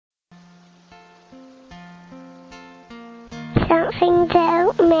something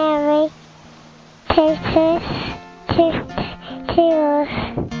to Mary. Totus, Tuus.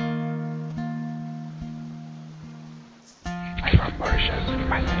 I'm from Mauritius.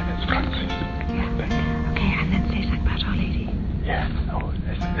 My name is Francis. Yeah. Okay, and then say something about Our Lady. Yes. Oh,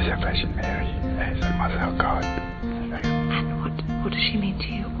 it's a Virgin Mary. It's a Mother of God. And what does she mean to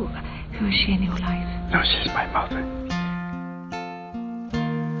you? Who is she in your life? No, she's my mother.